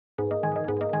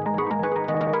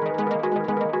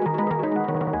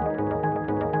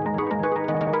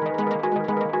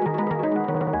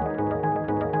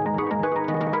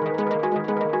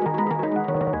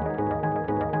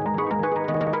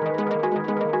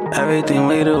Everything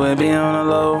we do, it be on the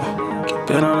low.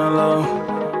 Keep it on the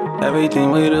low.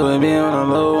 Everything we do, it be on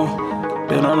the low.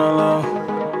 Keep it on the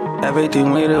low.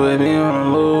 Everything we do, it be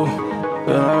on the low. Keep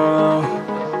it on the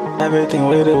low. Everything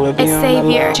we do, it be on the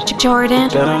low. Xavier, Jordan.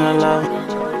 Keep it on the low.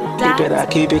 Keep it, I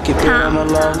keep it on the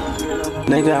low.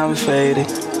 Nigga, I'm faded.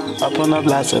 Up on the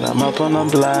block, said I'm up on the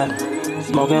block.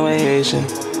 Smoking with Haitian.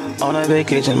 On a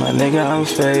vacation, my nigga, I'm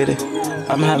faded.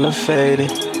 I'm hella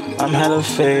faded. I'm hella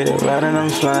faded. Riding, I'm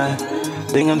flying.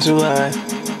 Think I'm too high.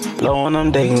 Low on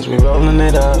them days, we rolling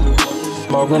it up.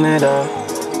 Smoking it up.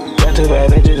 Got two bad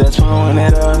bitches that's blowing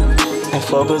it up. And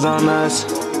focus on us.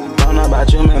 Don't know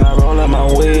about you, man, I roll up my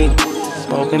weed.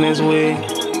 Smoking this weed.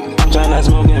 I'm tryna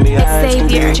smoke and be high as can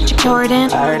be. Xavier, Jordan.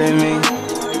 Higher than me.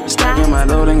 Stacking my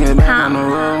load and get back on the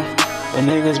road. But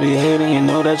niggas be hating, you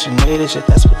know that you made it. Shit,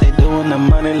 that's what they do when the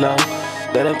money low.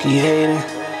 Let them keep hating.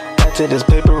 Back to this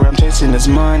paper, I'm chasing this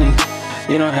money.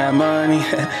 You don't have money.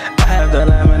 I have the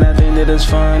line and I think that it's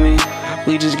funny.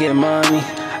 We just get money.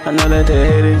 I know that they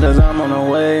hating cause I'm on the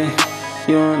way.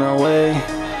 You on the way.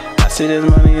 I see this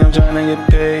money, I'm trying to get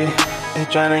paid. They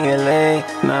trying to get laid.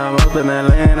 Now I'm up in that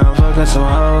lane, I'm fucking some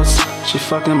hoes. She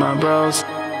fucking my bros.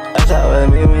 That's how it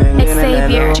be when you get in that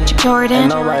Xavier, Jordan. And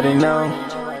nobody know.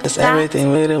 It's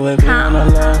everything we do, we be on the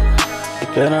low.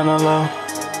 Keep it on the low.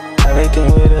 Everything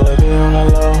we do, we be on the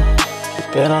low.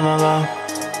 Keep it on the low.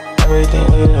 Everything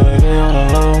we do, we be on the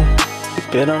low.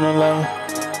 Keep it on the low.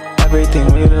 Everything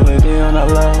we do, we be on the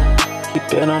low.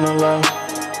 Keep it on the low.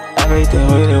 Everything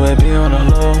we do, we be on the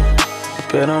low.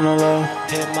 Keep it on the low.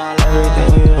 Everything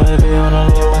we do, we be on the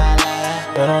low.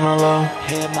 Keep it on the low.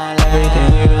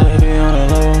 Everything we do, we be on the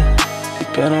low.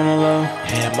 Keep it on the low.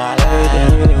 Everything we do, we be on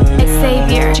the low.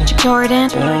 Xavier, Jordan.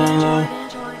 Keep it on the low.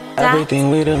 Everything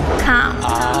we do. Come.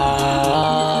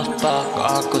 Ah, fuck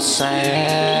Uncle Sam.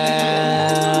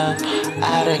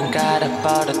 I done got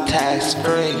about a tax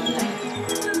free.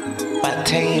 My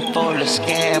team full of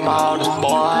scam artists,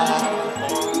 boy.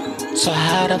 So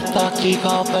how the fuck you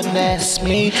gon' finesse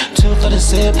me? 2 for the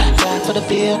sip, 5 for the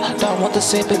bill. Don't want the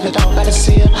sip if you don't gotta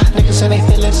seal. Niggas say they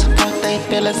feelings, fuck they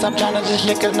feelings. I'm tryna just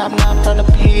lick it and I'm not from the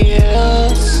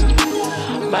pills.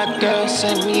 My girl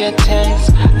sent me a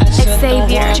text. I sent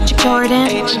Xavier, the one Jordan.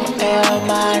 H.L.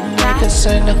 My niggas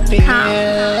in the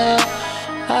field.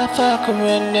 I fuck with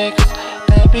real niggas,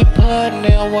 they be putting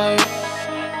in work.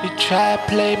 You try to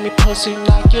play me pussy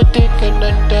like your dick in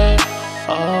the dirt.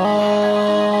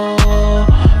 Oh,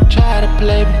 try to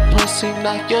play me pussy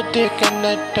like your dick in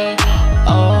the dirt.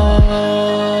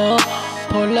 Oh,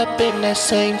 pull up in that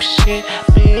same shit,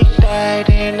 big dirt,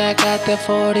 and I got the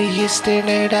 40 Houston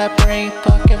and I bring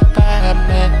fucking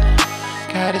firemen.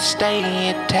 Gotta stay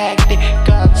intact,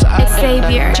 guns under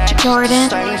Xavier, the Jordan.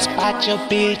 same spot your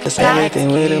bitch. It's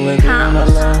everything we do, we be on the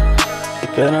low.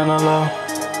 Keep it on the low.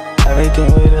 Everything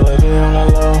we do, we be on the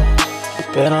low.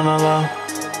 Keep it on the low.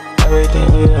 Everything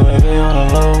we do, we be on the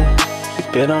low.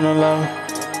 Keep it on the low.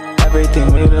 Everything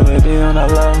we do, we be on the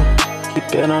low.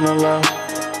 Keep it on the low.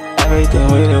 Everything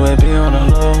we do, we be on the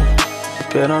low.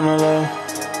 Keep it on the low.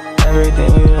 Everything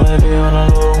we do, we be on the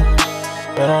low.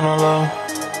 Keep it on the low.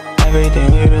 Everything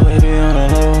we do, we be on the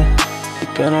low.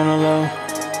 Keep it on the low.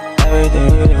 Everything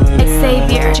we do, we be on the low.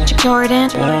 Xavier, Jordan.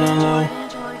 Keep it on the low.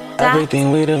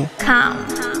 Everything we do. Come.